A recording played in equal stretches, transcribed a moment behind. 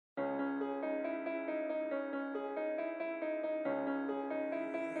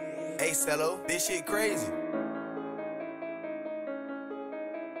Hey, Cello, this shit crazy.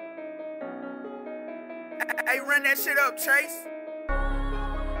 Hey, run that shit up, Chase.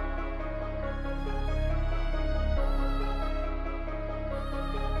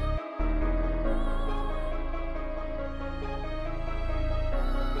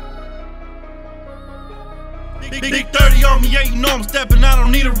 Big 30 on me, yeah, you know I'm stepping. I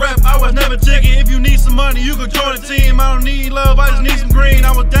don't need a rep, I was never taking. If you need some money, you can join the team. I don't need love, I just need some green.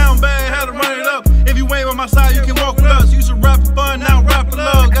 I was down bad, had to run it up. If you ain't by my side, you can walk with us. Used to rap for fun, now rap for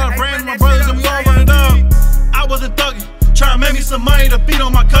love. Got a brand with my brothers and we all run it up. I wasn't thugging, trying to make me some money to feed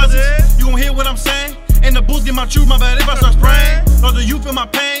on my cousins. You gon' hear what I'm saying? In the booth, get my truth, my bad if I start spraying. Or do you feel my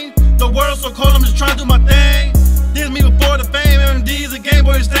pain? The world's so cold, I'm just trying to do my thing. This me before the fame, MMD's a game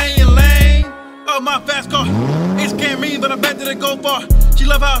boy, stay in lane. Oh, my fast car, it's can't read, but I bet that it go far. She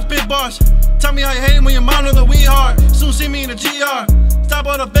love how I spit bars. Tell me how you hate it when your mom know that we hard. Soon see me in the GR. Stop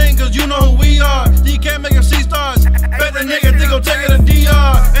all the thing, cause you know who we are. You can't make her see stars. Bet the nigga think gon' take it to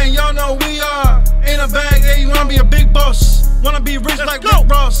DR. And y'all know who we are. In a bag, yeah, you wanna be a big boss. Wanna be rich like Rick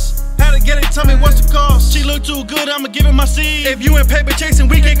Ross. Had to get it, tell me what's the cost. She look too good, I'ma give it my seed. If you in paper chasing,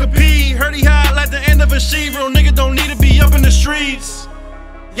 we can't compete. Heard he hot like the end of a sheet. Real nigga don't need to be up in the streets.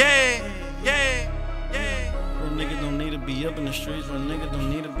 Yeah. Real niggas don't need to be up in the streets. Real niggas don't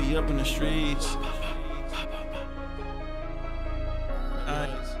need to be up in the streets.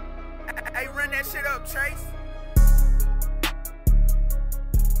 Hey, run that shit up, Chase.